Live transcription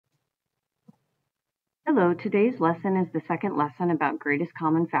Hello, today's lesson is the second lesson about greatest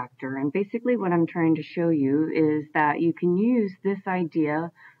common factor, and basically what I'm trying to show you is that you can use this idea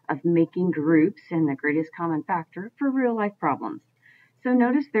of making groups in the greatest common factor for real life problems. So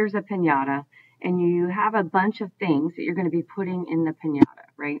notice there's a piñata, and you have a bunch of things that you're going to be putting in the piñata,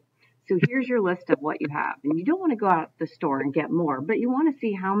 right? So here's your list of what you have, and you don't want to go out the store and get more, but you want to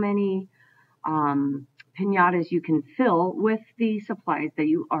see how many piñatas you can fill with the supplies that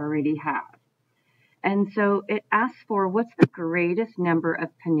you already have. And so it asks for what's the greatest number of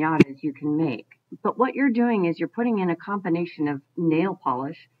piñatas you can make. But what you're doing is you're putting in a combination of nail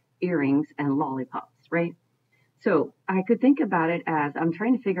polish, earrings, and lollipops, right? So I could think about it as I'm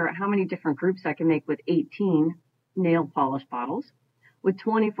trying to figure out how many different groups I can make with 18 nail polish bottles, with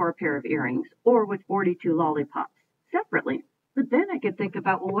 24 pair of earrings, or with 42 lollipops separately. But then I could think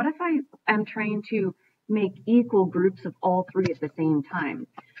about, well, what if I am trying to make equal groups of all three at the same time?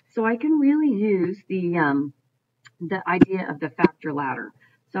 So I can really use the idea of the factor ladder.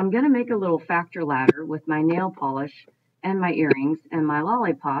 So I'm going to make a little factor ladder with my nail polish and my earrings and my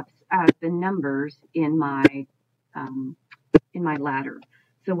lollipops as the numbers in my ladder.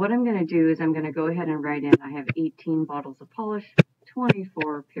 So what I'm going to do is I'm going to go ahead and write in I have 18 bottles of polish,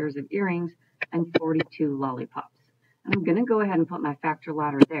 24 pairs of earrings, and 42 lollipops. And I'm going to go ahead and put my factor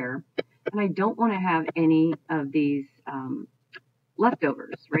ladder there. And I don't want to have any of these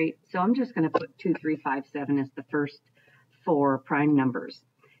leftovers, right? So I'm just going to put 2, 3, 5, 7 as the first four prime numbers.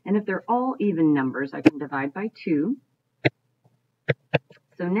 And if they're all even numbers, I can divide by 2.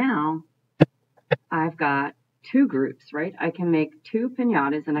 So now I've got two groups, right? I can make 2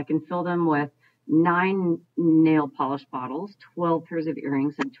 piñatas and I can fill them with 9 nail polish bottles, 12 pairs of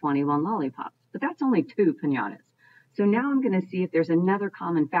earrings, and 21 lollipops. But that's only 2 piñatas. So now I'm going to see if there's another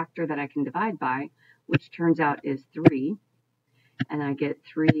common factor that I can divide by, which turns out is 3. And I get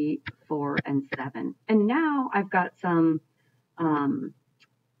 3, 4, and 7. And now I've got some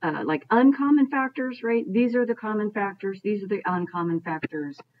like uncommon factors, right? These are the common factors. These are the uncommon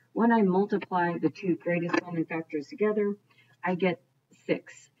factors. When I multiply the two greatest common factors together, I get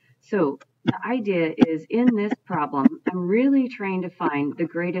 6. So the idea is in this problem, I'm really trying to find the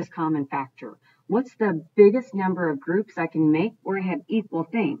greatest common factor. What's the biggest number of groups I can make where I have equal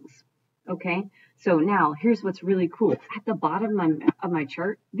things? Okay, so now here's what's really cool. At the bottom of my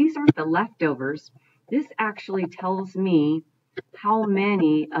chart, these aren't the leftovers. This actually tells me how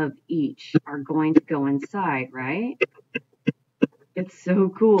many of each are going to go inside, right? It's so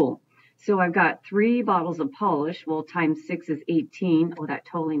cool. So I've got 3 bottles of polish. Well, times 6 is 18. Oh, that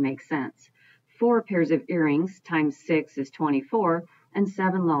totally makes sense. 4 pairs of earrings times 6 is 24. And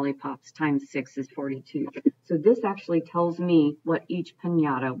 7 lollipops times 6 is 42. So this actually tells me what each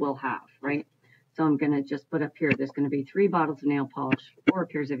piñata will have, right? So I'm going to just put up here, there's going to be 3 bottles of nail polish, 4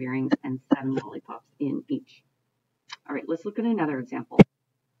 pairs of earrings, and 7 lollipops in each. All right, let's look at another example.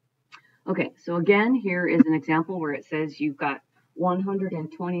 Okay, so again, here is an example where it says you've got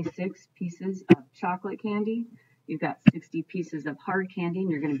 126 pieces of chocolate candy. You've got 60 pieces of hard candy, and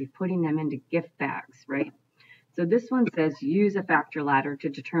you're going to be putting them into gift bags, right? So this one says use a factor ladder to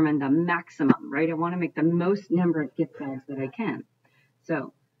determine the maximum, right? I want to make the most number of gift bags that I can.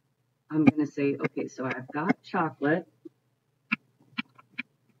 So I'm going to say, okay, so I've got chocolate,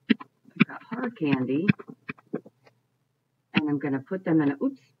 I've got hard candy, and I'm going to put them in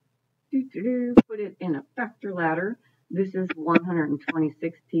put it in a factor ladder. This is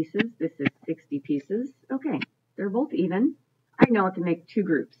 126 pieces. This is 60 pieces. Okay, they're both even. I know to make 2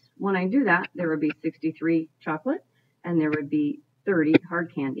 groups. When I do that, there would be 63 chocolate and there would be 30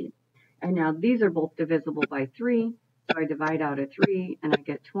 hard candy. And now these are both divisible by 3. So I divide out a 3 and I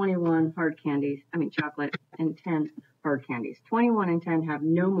get 21 chocolate and 10 hard candies. 21 and 10 have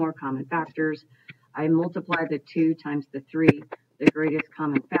no more common factors. I multiply the 2 times the 3. The greatest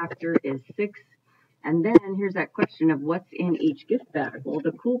common factor is 6. And then here's that question of what's in each gift bag. Well,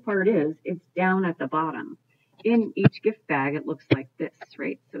 the cool part is it's down at the bottom. In each gift bag, it looks like this,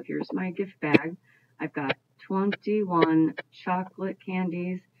 right? So here's my gift bag. I've got 21 chocolate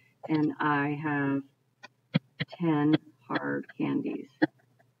candies, and I have 10 hard candies.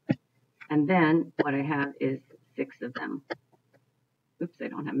 And then what I have is 6 of them. Oops, I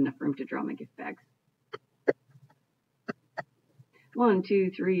don't have enough room to draw my gift bags. 1,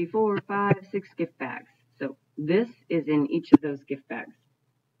 2, 3, 4, 5, 6 gift bags. So this is in each of those gift bags.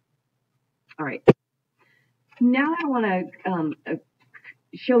 All right. Now I want to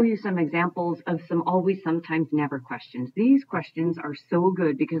show you some examples of some always, sometimes, never questions. These questions are so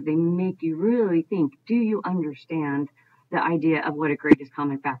good because they make you really think, do you understand the idea of what a greatest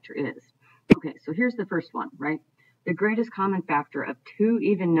common factor is? Okay, so here's the first one, right? The greatest common factor of 2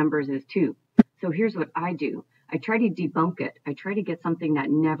 even numbers is 2. So here's what I do. I try to debunk it. I try to get something that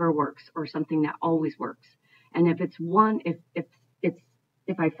never works or something that always works. And if it's one,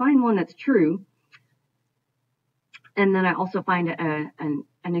 if I find one that's true, and then I also find an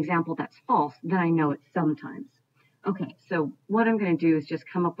example that's false, then I know it's sometimes. Okay, so what I'm going to do is just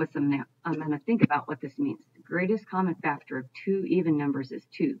come up with some now. I'm going to think about what this means. The greatest common factor of two even numbers is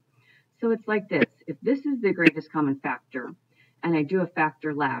 2. So it's like this. If this is the greatest common factor, and I do a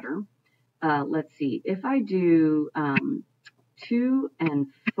factor ladder, let's see. If I do 2 and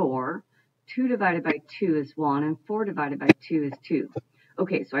 4, 2 divided by 2 is 1, and 4 divided by 2 is 2.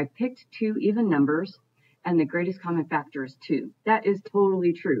 Okay, so I picked 2 even numbers, and the greatest common factor is 2. That is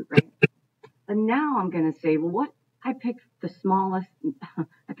totally true, right? And now I'm going to say, well, what? I picked the smallest,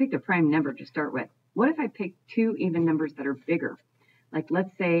 I picked a prime number to start with. What if I pick 2 even numbers that are bigger? Like, let's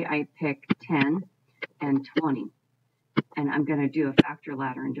say I pick 10 and 20. And I'm going to do a factor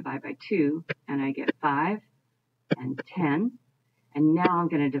ladder and divide by 2, and I get 5 and 10. And now I'm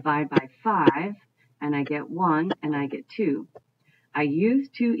going to divide by 5, and I get 1, and I get 2. I use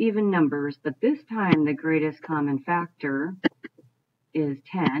 2 even numbers, but this time the greatest common factor is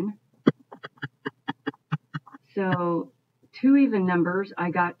 10. So 2 even numbers,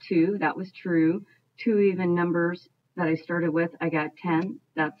 I got 2. That was true. 2 even numbers that I started with, I got 10.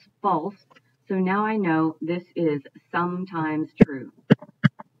 That's false. So now I know this is sometimes true.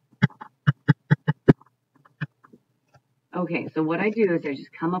 Okay, so what I do is I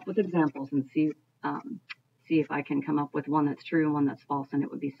just come up with examples and see if I can come up with one that's true and one that's false, and it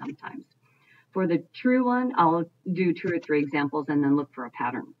would be sometimes. For the true one, I'll do 2 or 3 examples and then look for a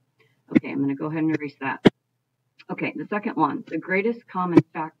pattern. Okay, I'm going to go ahead and erase that. Okay, the second one, the greatest common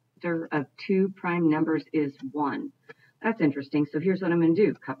factor of 2 prime numbers is 1. That's interesting. So here's what I'm going to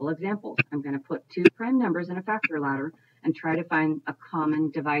do. A couple examples. I'm going to put 2 prime numbers in a factor ladder and try to find a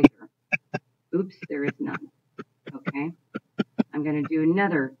common divisor. Oops, there is none. Okay. I'm going to do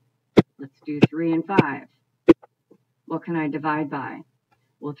another. Let's do 3 and 5. What can I divide by?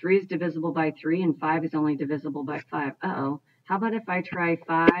 Well, 3 is divisible by 3 and 5 is only divisible by 5. Uh-oh. How about if I try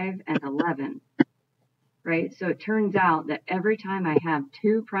 5 and 11? Right? So it turns out that every time I have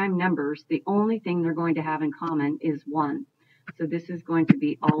 2 prime numbers, the only thing they're going to have in common is 1. So this is going to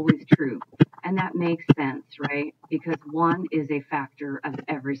be always true. And that makes sense, right? Because 1 is a factor of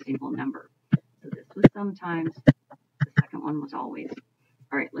every single number. So this was sometimes, the second one was always.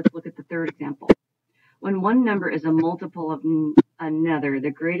 All right, let's look at the third example. When one number is a multiple of another,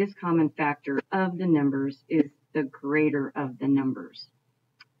 the greatest common factor of the numbers is the greater of the numbers.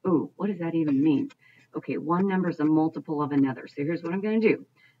 Ooh, what does that even mean? Okay, one number is a multiple of another. So here's what I'm going to do.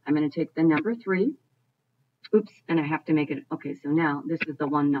 I'm going to take the number 3. Oops, and I have to make it. Okay, so now this is the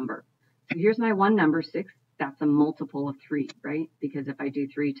one number. So here's my one number, 6. That's a multiple of 3, right? Because if I do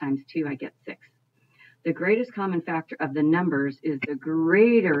 3 times 2, I get 6. The greatest common factor of the numbers is the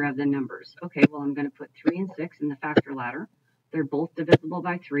greater of the numbers. Okay, well, I'm going to put 3 and 6 in the factor ladder. They're both divisible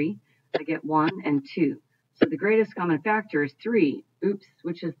by 3. I get 1 and 2. So the greatest common factor is 3. Oops,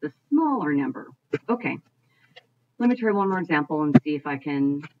 which is the smaller number. Okay, let me try one more example and see if I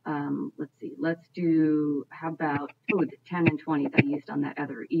can, let's see. Let's do, how about, the 10 and 20 that I used on that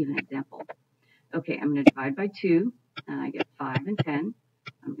other even example. Okay, I'm going to divide by 2, and I get 5 and 10.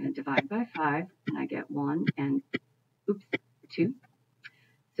 I'm going to divide by 5, and I get 1 and, 2.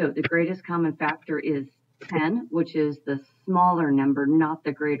 So the greatest common factor is 10, which is the smaller number, not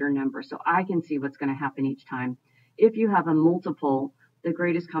the greater number. So I can see what's going to happen each time. If you have a multiple, the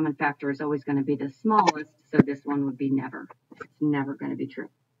greatest common factor is always going to be the smallest, so this one would be never. It's never going to be true.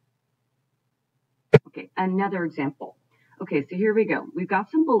 Okay, another example. Okay, so here we go. We've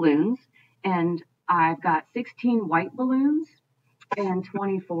got some balloons, and I've got 16 white balloons and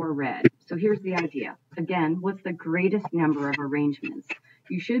 24 red. So here's the idea. Again, what's the greatest number of arrangements?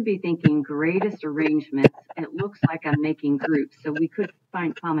 You should be thinking greatest arrangements. It looks like I'm making groups, so we could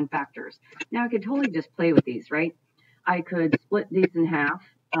find common factors. Now I could totally just play with these, right? I could split these in half.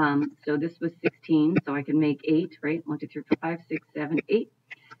 So this was 16, so I could make 8, right? 1, 2, 3, 4, 5, 6, 7, 8.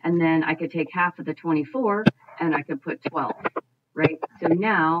 And then I could take half of the 24 and I could put 12, right? So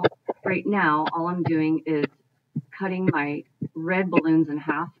now, right now, all I'm doing is cutting my red balloons in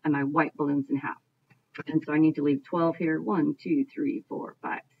half and my white balloons in half. And so I need to leave 12 here. 1, 2, 3, 4,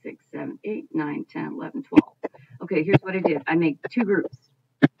 5, 6, 7, 8, 9, 10, 11, 12. Okay, here's what I did. I make 2 groups.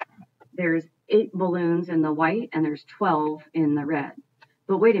 There's 8 balloons in the white and there's 12 in the red.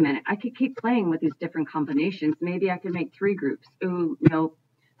 But wait a minute, I could keep playing with these different combinations. Maybe I could make 3 groups. Ooh, no,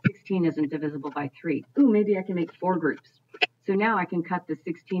 16 isn't divisible by 3. Ooh, maybe I can make 4 groups. So now I can cut the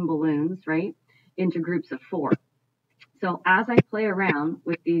 16 balloons, right, into groups of 4. So as I play around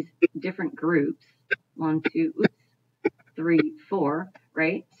with these different groups, 1, 2, 3, 4,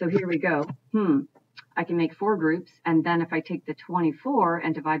 right? So here we go. I can make 4 groups, and then if I take the 24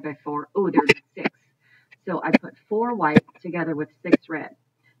 and divide by 4, oh, there's 6. So I put 4 white together with 6 red.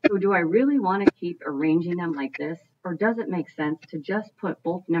 So do I really want to keep arranging them like this, or does it make sense to just put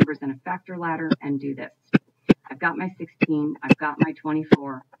both numbers in a factor ladder and do this? I've got my 16, I've got my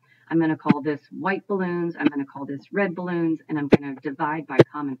 24. I'm going to call this white balloons, I'm going to call this red balloons, and I'm going to divide by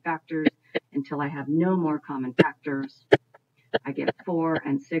common factors until I have no more common factors. I get 4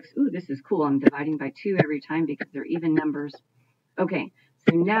 and 6. Ooh, this is cool. I'm dividing by 2 every time because they're even numbers. Okay,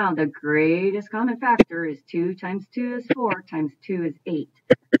 so now the greatest common factor is 2 times 2 is 4 times 2 is 8.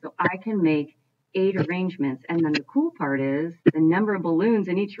 So I can make 8 arrangements. And then the cool part is the number of balloons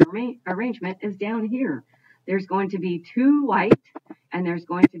in each arrangement is down here. There's going to be 2 white and there's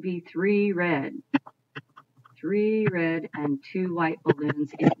going to be 3 red. 3 red and 2 white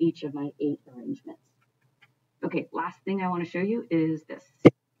balloons in each of my 8 arrangements. Okay, last thing I want to show you is this.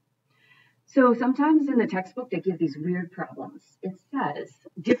 So sometimes in the textbook, they give these weird problems. It says,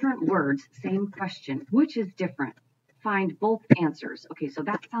 different words, same question. Which is different? Find both answers. Okay, so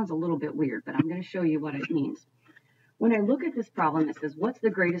that sounds a little bit weird, but I'm going to show you what it means. When I look at this problem, it says, what's the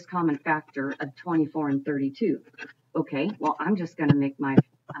greatest common factor of 24 and 32? Okay, well, I'm just going to make my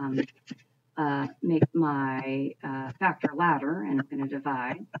factor ladder, and I'm going to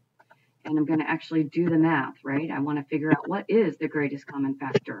divide. And I'm going to actually do the math, right? I want to figure out what is the greatest common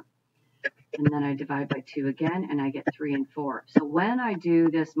factor. And then I divide by 2 again, and I get 3 and 4. So when I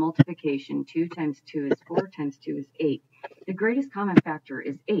do this multiplication, 2 times 2 is 4 times 2 is 8. The greatest common factor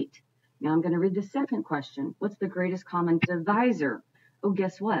is 8. Now I'm going to read the second question. What's the greatest common divisor? Oh,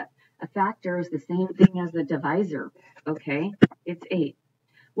 guess what? A factor is the same thing as the divisor. Okay, it's 8.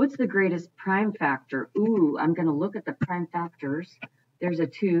 What's the greatest prime factor? Ooh, I'm going to look at the prime factors. There's a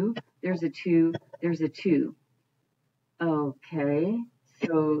 2, there's a 2, there's a 2. Okay,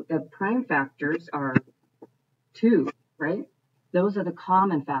 so the prime factors are 2, right? Those are the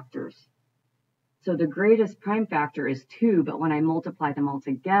common factors. So the greatest prime factor is 2, but when I multiply them all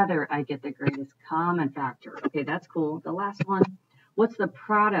together, I get the greatest common factor. Okay, that's cool. The last one, what's the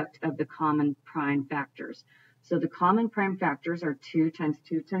product of the common prime factors? So the common prime factors are 2 times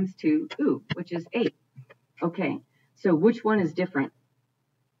 2 times 2, ooh, which is 8. Okay, so which one is different?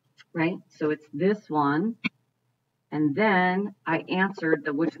 Right? So it's this one. And then I answered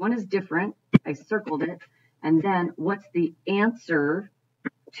the which one is different. I circled it. And then what's the answer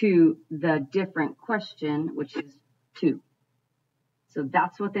to the different question, which is 2. So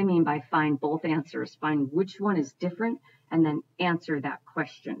that's what they mean by find both answers. Find which one is different and then answer that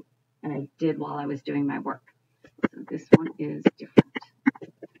question. And I did while I was doing my work. So this one is different.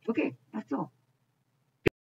 Okay, that's all.